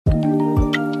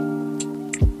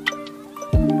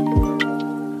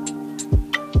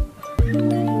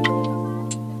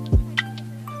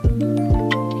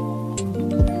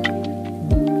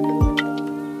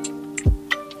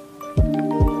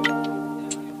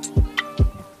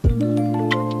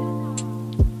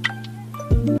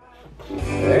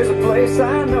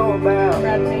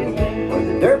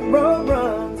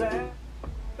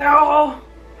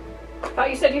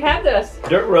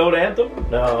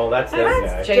No, that's that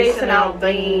guy. Jason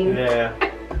Aldean. Yeah.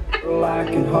 I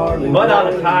can hardly Mud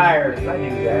on the tires. I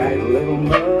knew that. little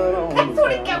mud on That's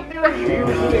what he kept doing.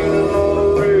 standing on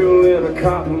a rail in a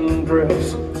cotton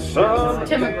dress.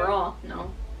 Tim McGraw.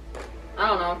 No. I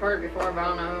don't know. I've heard it before, but I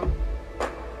don't know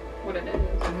what it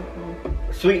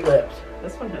is. Sweet Lips.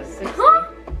 This one has 60. Huh?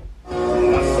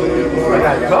 I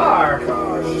got a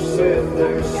car. She said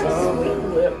there's some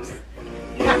Sweet lips.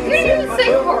 You didn't even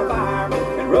say car.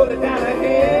 and rode it down a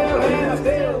hill and I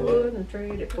still Wouldn't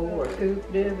trade it for a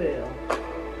Coupe de Ville.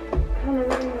 I don't know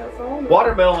the name of that song.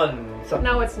 Watermelon. Something.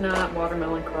 No, it's not.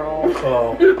 Watermelon Crawl.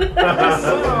 Oh.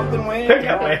 something went Pickup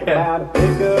down man. about a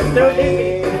pickup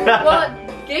man. Well,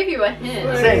 it gave you a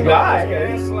hint. Same guy.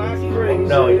 Gas like crazy.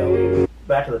 No, you don't.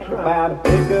 Back to the truck. About a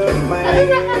pickup That man.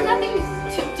 has nothing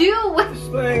to do with. This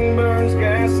thing burns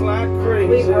gas like crazy,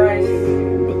 Leave rice.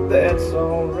 but that's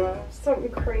alright.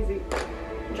 Something crazy.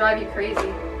 Drive you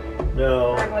crazy.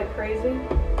 No. Drive like crazy.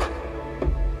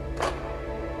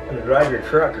 Gonna drive your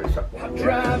truck or something.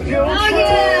 Drive your Oh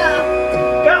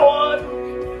yeah! Got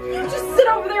one. Just sit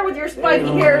over there with your spiky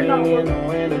hair and not look.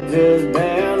 when it just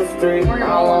down the street Or your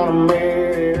on a own.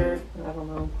 mirror. I don't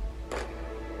know.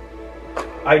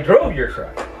 I drove your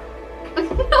truck.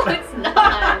 No, it's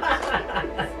not.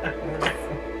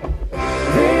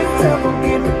 This temple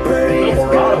get the pretty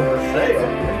Silverado for sale.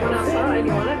 One outside.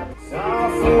 You want it?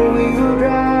 soft four-wheel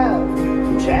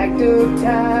drive, jacked up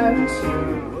tires.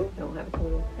 Don't have a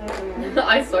clue.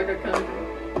 I suck at country.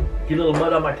 Get a little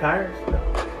mud on my tires? No.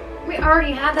 We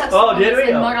already had that Oh, song did that we?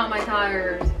 said Oh. mud on my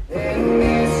tires. And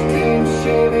this tin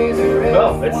Chevys are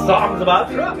No, it's songs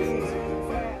about trucks.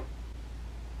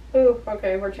 Ooh,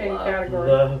 okay, we're changing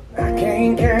category. Love. I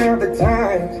can't count the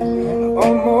times I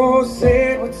almost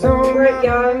said what's on Brett my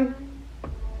Young.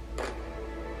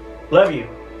 Love you.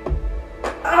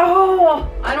 Oh!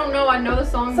 I don't know. I know the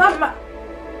song. Something.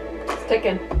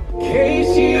 Sticking.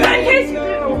 case you In case you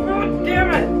didn't didn't. Oh,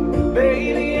 damn it. know,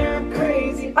 baby, I'm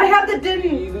crazy. I had the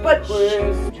didn't, but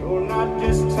You're not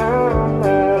just time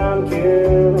that I'm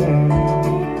killing.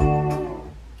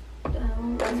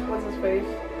 what's his face?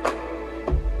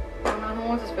 I don't know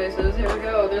what's his face is. Here we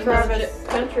go. There's Travis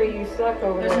Country, you suck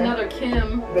over There's there. another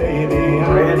Kim. Baby,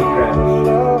 Randy I'm Travis. gonna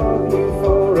love you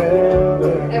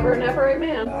forever. Ever and ever,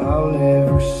 amen. I'll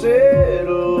never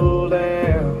settle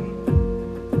down.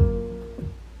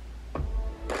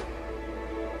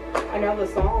 I know the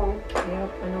song.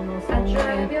 Yep, I know the I song.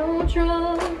 drive your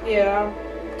truck. Yeah.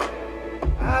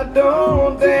 I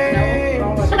don't think.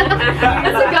 It's the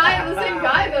guy, the same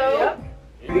guy though. Yep.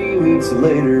 3 weeks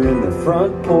later in the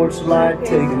front porch light,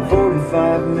 taking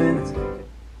 45 minutes.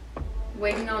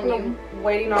 Waiting on you.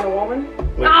 Waiting on a woman.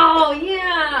 Oh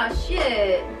yeah,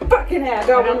 shit. Fucking had I that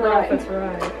don't one know right. if it's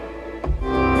right.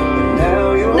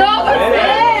 Now you're No, it's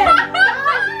Yeah.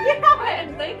 I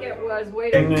didn't think it was.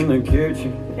 Waiting. in the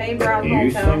kitchen. Kane Brown's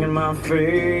You singing hometown. my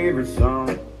favorite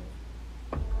song.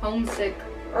 Homesick.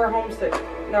 Or homesick.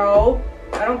 No,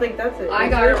 I don't think that's it. I Is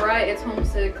got it? it right. It's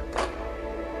homesick.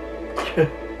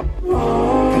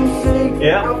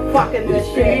 Yeah. I'm fucking this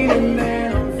shit.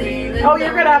 Oh,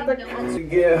 you're gonna have to- To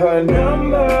get her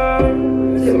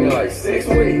number. It took me like 6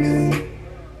 weeks.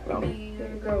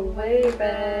 Go way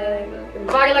back.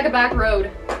 Body like a back road.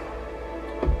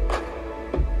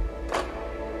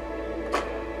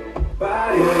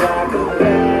 Body like a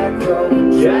back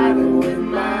road, driving with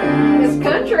my It's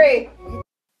country.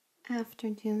 After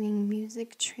doing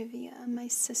music trivia, my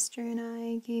sister and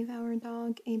I gave our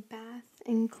dog a bath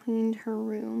and cleaned her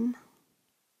room.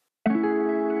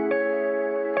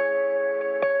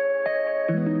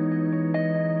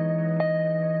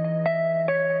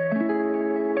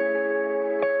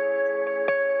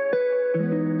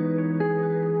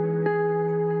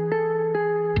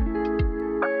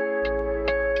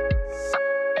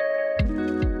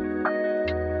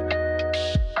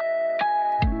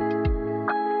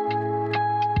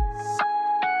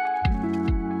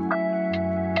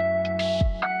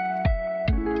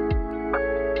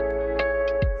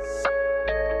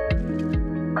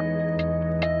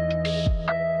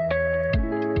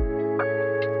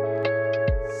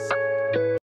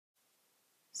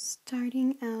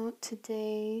 Starting out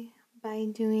today by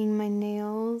doing my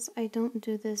nails. I don't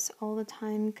do this all the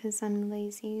time because I'm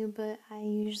lazy, but I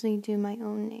usually do my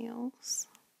own nails.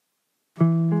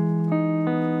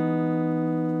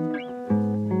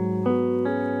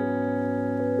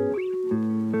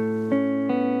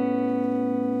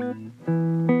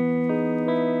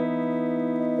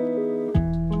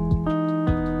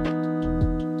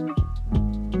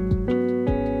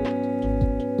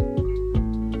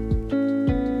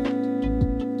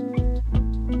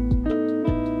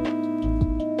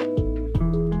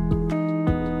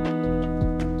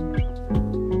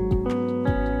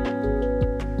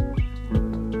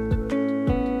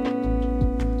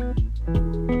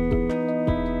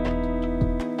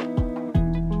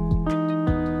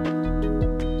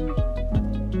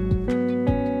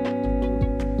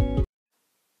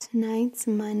 Tonight's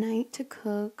my night to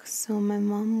cook, so my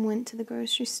mom went to the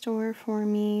grocery store for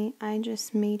me. I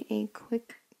just made a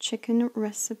quick chicken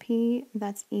recipe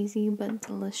that's easy but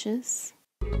delicious.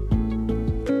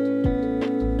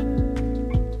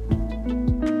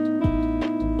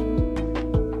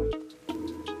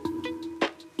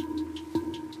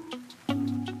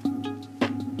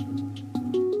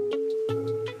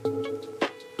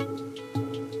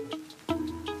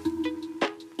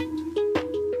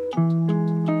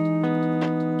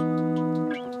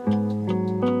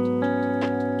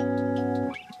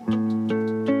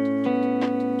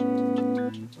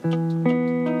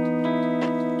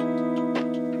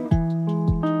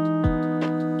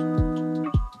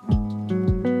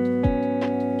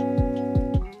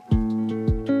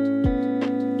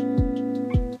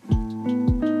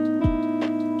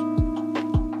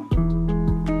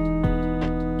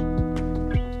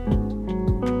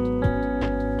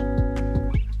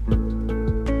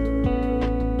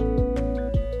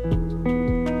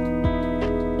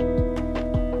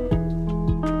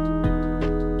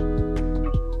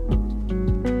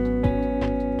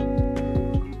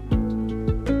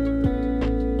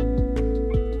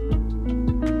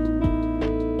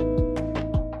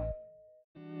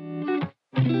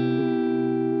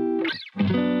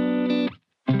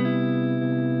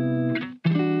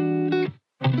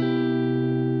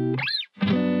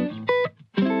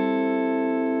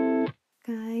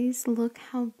 Guys, look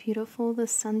how beautiful the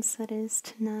sunset is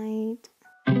tonight.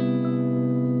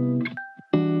 I'm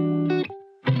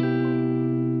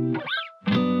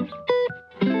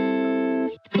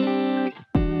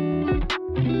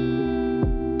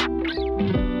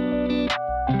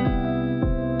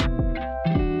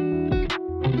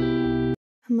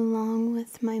along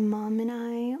with my mom and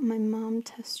I. My mom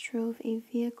test drove a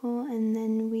vehicle and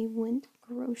then we went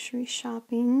grocery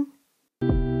shopping.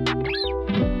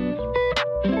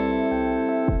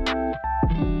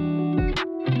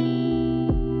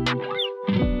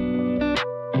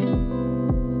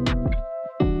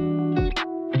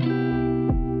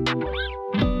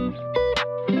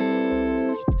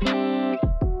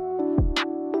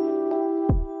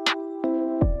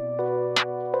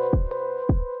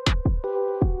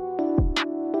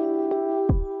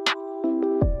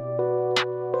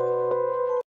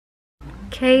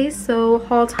 Okay, so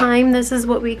haul time. This is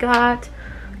what we got.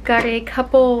 Got a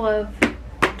couple of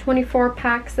 24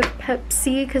 packs of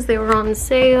Pepsi because they were on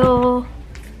sale.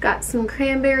 Got some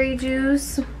cranberry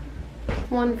juice.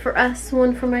 One for us,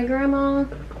 one for my grandma.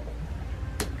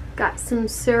 Got some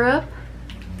syrup.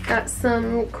 Got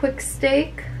some quick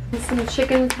steak. And some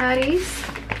chicken patties.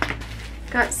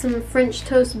 Got some French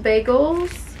toast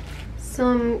bagels.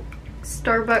 Some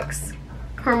Starbucks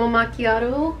caramel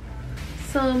macchiato.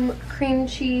 Some cream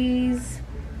cheese,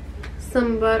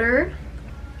 some butter,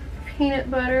 peanut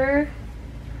butter,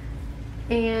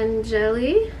 and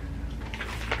jelly.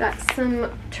 Got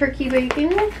some turkey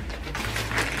bacon,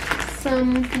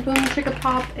 some boom chicka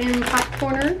pop and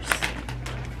popcorners,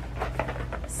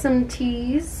 some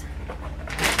teas,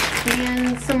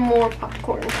 and some more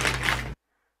popcorn.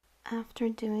 After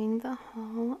doing the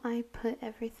haul, I put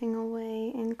everything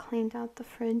away and cleaned out the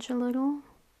fridge a little.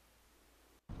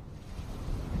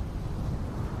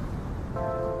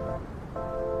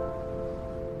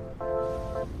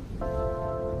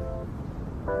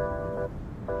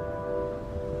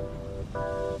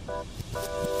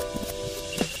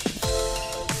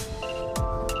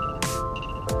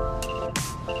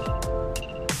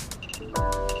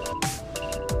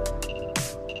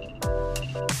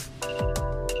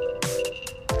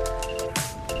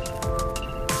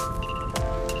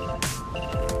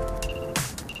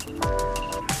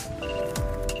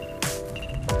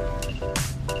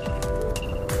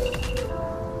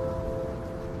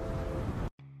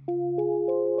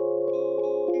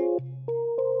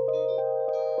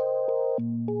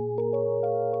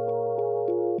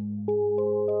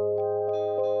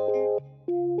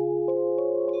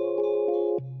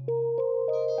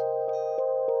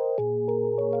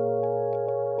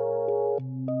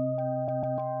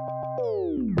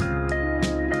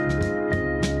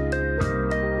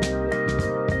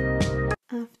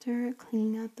 After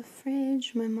cleaning out the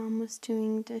fridge, my mom was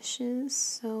doing dishes,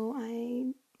 so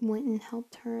I went and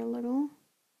helped her a little.